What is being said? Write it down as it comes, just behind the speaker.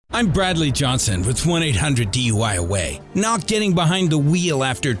I'm Bradley Johnson with 1-800-DUI-AWAY. Not getting behind the wheel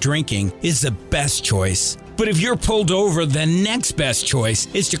after drinking is the best choice. But if you're pulled over, the next best choice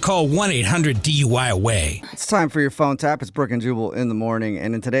is to call 1-800-DUI-AWAY. It's time for your phone tap. It's Brooke and Jubal in the morning.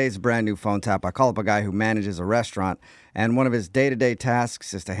 And in today's brand new phone tap, I call up a guy who manages a restaurant. And one of his day-to-day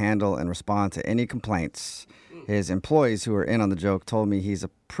tasks is to handle and respond to any complaints. His employees who are in on the joke told me he's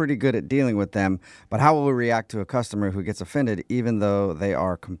pretty good at dealing with them. But how will we react to a customer who gets offended even though they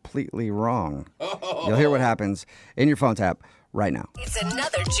are completely wrong? You'll hear what happens in your phone tap right now. It's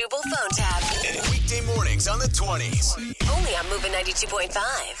another Jubal phone tap. Weekday mornings on the 20s. Only on Moving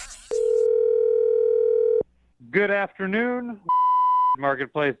 92.5. Good afternoon,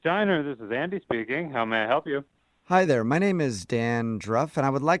 Marketplace Diner. This is Andy speaking. How may I help you? Hi there. My name is Dan Druff, and I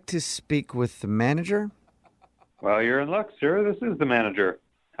would like to speak with the manager. Well, you're in luck, sir. This is the manager.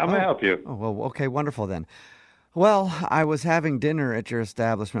 How may I help you? Oh, well, okay, wonderful then. Well, I was having dinner at your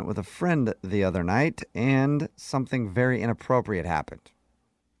establishment with a friend the other night, and something very inappropriate happened.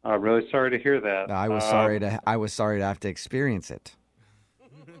 I'm really sorry to hear that. I was sorry to have to experience it.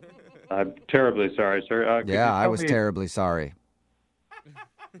 I'm terribly sorry, sir. I was terribly sorry.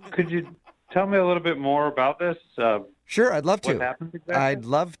 Could you tell me a little bit more about this? Sure, I'd love to. What happened exactly? I'd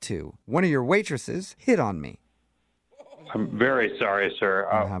love to. One of your waitresses hit on me. I'm very sorry, sir.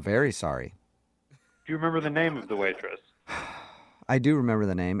 I'm very sorry. Do you remember the name of the waitress? I do remember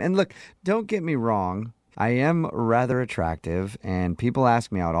the name. And look, don't get me wrong. I am rather attractive, and people ask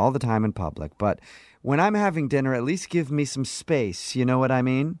me out all the time in public. But when I'm having dinner, at least give me some space. You know what I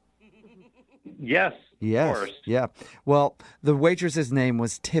mean? Yes, Yes. of course. Yeah. Well, the waitress's name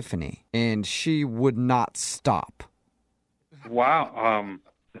was Tiffany, and she would not stop. Wow.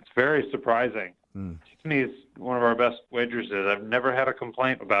 It's very surprising. Tiffany's one of our best waitresses. I've never had a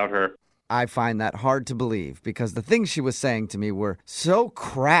complaint about her. I find that hard to believe because the things she was saying to me were so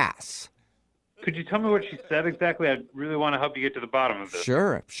crass. Could you tell me what she said exactly? I really want to help you get to the bottom of this.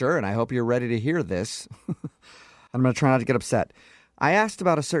 Sure, and I hope you're ready to hear this. I'm going to try not to get upset. I asked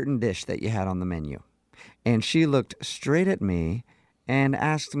about a certain dish that you had on the menu, and she looked straight at me and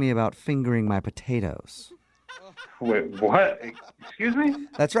asked me about fingering my potatoes. Wait, what? Excuse me?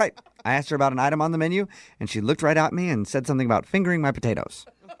 That's right. I asked her about an item on the menu, and she looked right at me and said something about fingering my potatoes,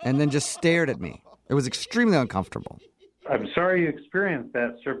 and then just stared at me. It was extremely uncomfortable. I'm sorry you experienced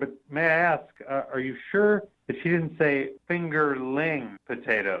that, sir, but may I ask, are you sure that she didn't say fingerling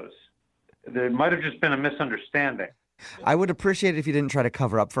potatoes? There might have just been a misunderstanding. I would appreciate it if you didn't try to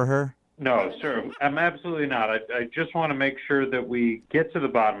cover up for her. No, sir, I'm absolutely not. I just want to make sure that we get to the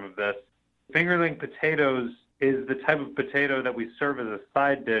bottom of this. Fingerling potatoes is the type of potato that we serve as a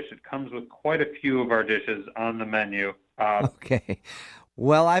side dish. It comes with quite a few of our dishes on the menu. Okay.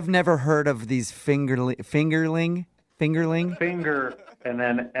 Well, I've never heard of these fingerling? Finger and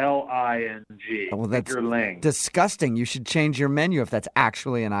then L-I-N-G. Well, that's fingerling. disgusting. You should change your menu if that's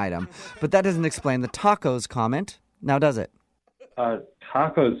actually an item. But that doesn't explain the tacos comment. Now, does it?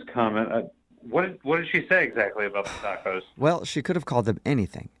 Tacos comment. What did she say exactly about the tacos? Well, she could have called them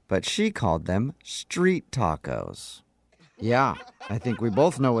anything, but she called them street tacos. Yeah, I think we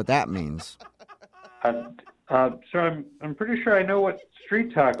both know what that means. Sir, I'm pretty sure I know what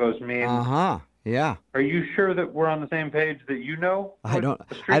street tacos mean. Uh-huh. Yeah. Are you sure that we're on the same page, that you know I don't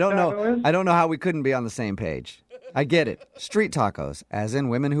taco know. is? I don't know how we couldn't be on the same page. I get it. Street tacos, as in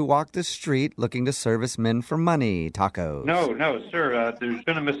women who walk the street looking to service men for money. Tacos. No, sir. There's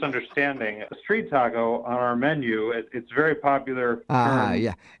been a misunderstanding. A street taco on our menu, it's a very popular term.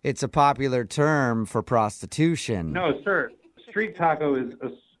 Yeah. It's a popular term for prostitution. No, sir. Street taco is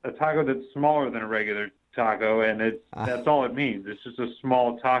a taco that's smaller than a regular taco, and that's all it means. It's just a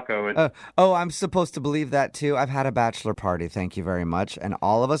small taco. I'm supposed to believe that too. I've had a bachelor party, thank you very much, and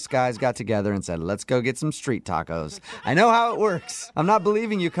all of us guys got together and said, let's go get some street tacos. I know how it works. I'm not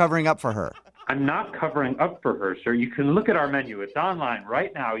believing you covering up for her. I'm not covering up for her, sir. You can look at our menu. It's online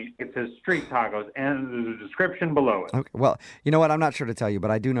right now. It says street tacos, and there's a description below it. Okay, well, you know what? I'm not sure to tell you,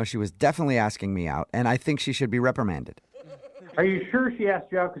 but I do know she was definitely asking me out, and I think she should be reprimanded. Are you sure she asked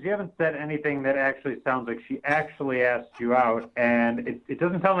you out? Because you haven't said anything that actually sounds like she actually asked you out, and it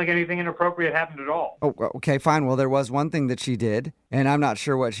doesn't sound like anything inappropriate happened at all. Oh, okay, fine. Well, there was one thing that she did, and I'm not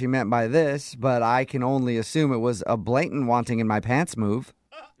sure what she meant by this, but I can only assume it was a blatant wanting in my pants move.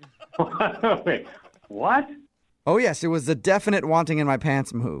 Wait, what? Oh, yes, it was a definite wanting in my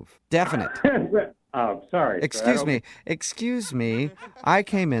pants move. Definite. Oh, sorry. Excuse me. I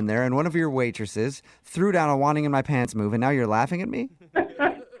came in there and one of your waitresses threw down a wanting in my pants move, and now you're laughing at me?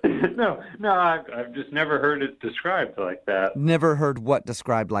 No, I've just never heard it described like that. Never heard what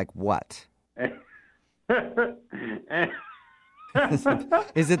described like what?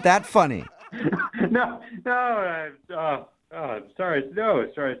 Is it that funny? No, I'm sorry. No,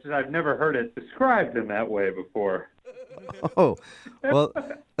 sorry. It's just I've never heard it described in that way before. Oh, well,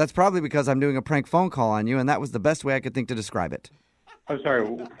 that's probably because I'm doing a prank phone call on you, and that was the best way I could think to describe it. I'm sorry.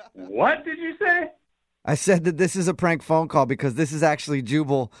 What did you say? I said that this is a prank phone call because this is actually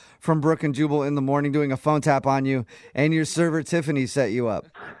Jubal from Brooke and Jubal in the morning doing a phone tap on you, and your server Tiffany set you up.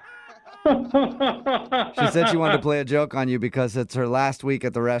 She said she wanted to play a joke on you because it's her last week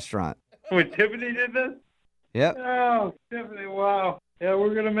at the restaurant. Wait, Tiffany did this? Yep. Oh, Tiffany, wow. Yeah,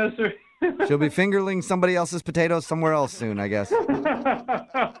 we're going to miss her. She'll be fingerling somebody else's potatoes somewhere else soon, I guess.